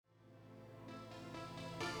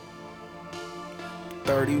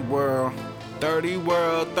30 world, 30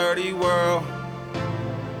 world, 30 world.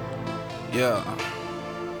 Yeah,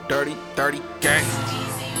 30 gang.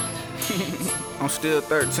 I'm still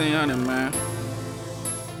 1300, man.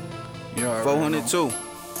 Yeah, 402.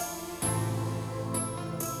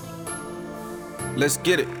 Let's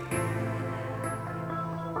get it.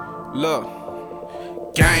 Look,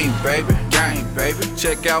 gang baby,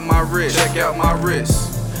 check out my wrist,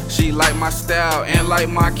 She like my style and like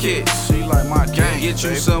my kicks. She like my gang. Get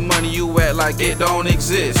you some money, you act like it don't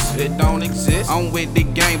exist. It don't exist. I'm with the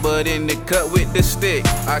gang, but in the cut with the stick.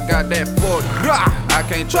 I got that 40. I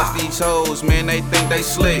can't trust these hoes, man. They think they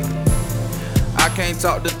slick. I can't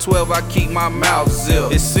talk to 12, I keep my mouth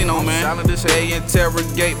zipped. It's Sino, man. They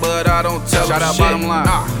interrogate, but I don't tell them shit. Shout out bottom line.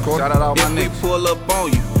 Shout out all my niggas. If we pull up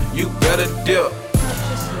on you, you better dip.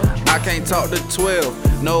 I can't talk to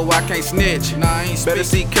 12, no, I can't snitch. Nah, I ain't better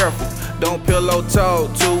see careful, don't pillow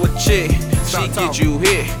talk to a chick. She get you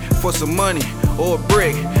hit for some money or a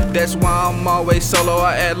brick. That's why I'm always solo.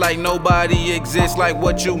 I act like nobody exists. Like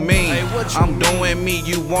what you mean? I'm doing me.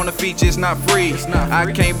 You want a feature? It's not free.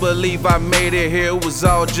 I can't believe I made it here. It was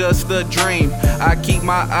all just a dream. I keep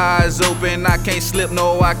my eyes open. I can't slip.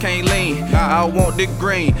 No, I can't lean. I want the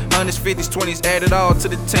green. 100s, 50s, 20s. Add it all to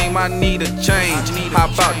the team. I need a change.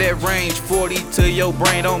 Hop out that range. 40 to your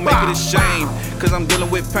brain. Don't make it a shame. Cause I'm dealing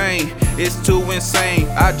with pain. It's too insane.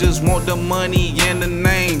 I just want the money and the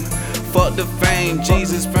name. Fuck the fame,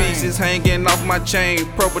 Jesus pieces hanging off my chain,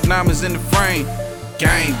 purple diamonds in the frame.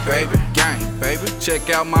 Gang baby, check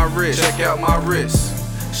out my wrist,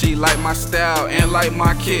 She like my style and like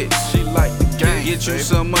my kicks. She like the gang. Get you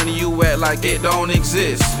some money, you act like it don't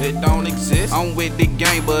exist. It don't exist. I'm with the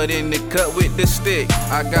gang, but in the cut with the stick.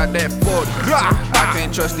 I got that 40. I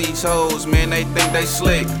can't trust these hoes, man. They think they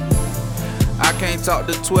slick. I can't talk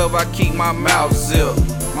to 12, I keep my mouth zipped.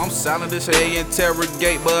 I'm silent as they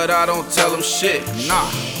interrogate, but I don't tell them shit. Nah,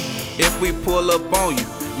 if we pull up on you,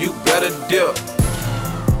 you better dip.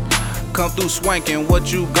 Come through swanking,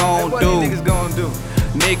 what you gon' do? Niggas gon' do?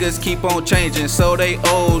 Niggas keep on changing, so they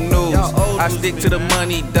old news. I stick to the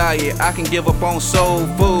money diet, I can give up on soul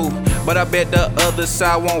food. But I bet the other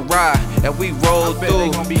side won't ride if we roll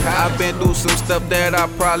through. I've been through some stuff that I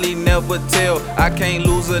probably never tell. I can't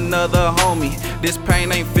lose another homie. This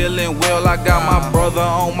pain ain't feeling well. I got my brother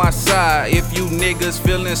on my side. If you niggas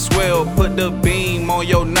feeling swell, put the beam on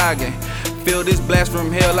your noggin. Feel this blast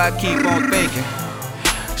from hell, I keep on thinking.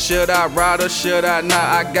 Should I ride or should I not?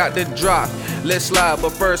 I got the drop. Let's slide,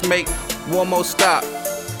 but first make one more stop.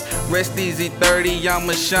 Rest easy 30,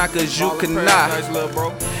 I'ma shine cause you cannot.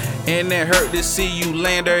 And it hurt to see you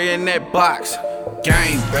land her in that box.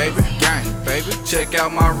 Gang baby, check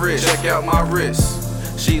out my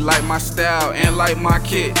wrist, She like my style and like my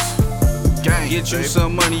kicks. Get you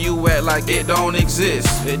some money, you act like it don't exist.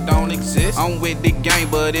 It don't exist. I'm with the gang,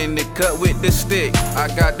 but in the cut with the stick. I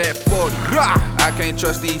got that 40. I can't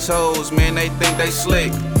trust these hoes, man. They think they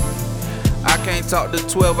slick. I can't talk to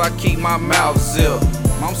 12, I keep my mouth zipped.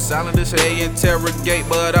 I'm silent as they interrogate,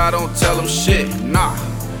 but I don't tell them shit. Nah,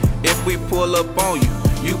 if we pull up on you,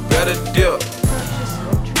 you better dip.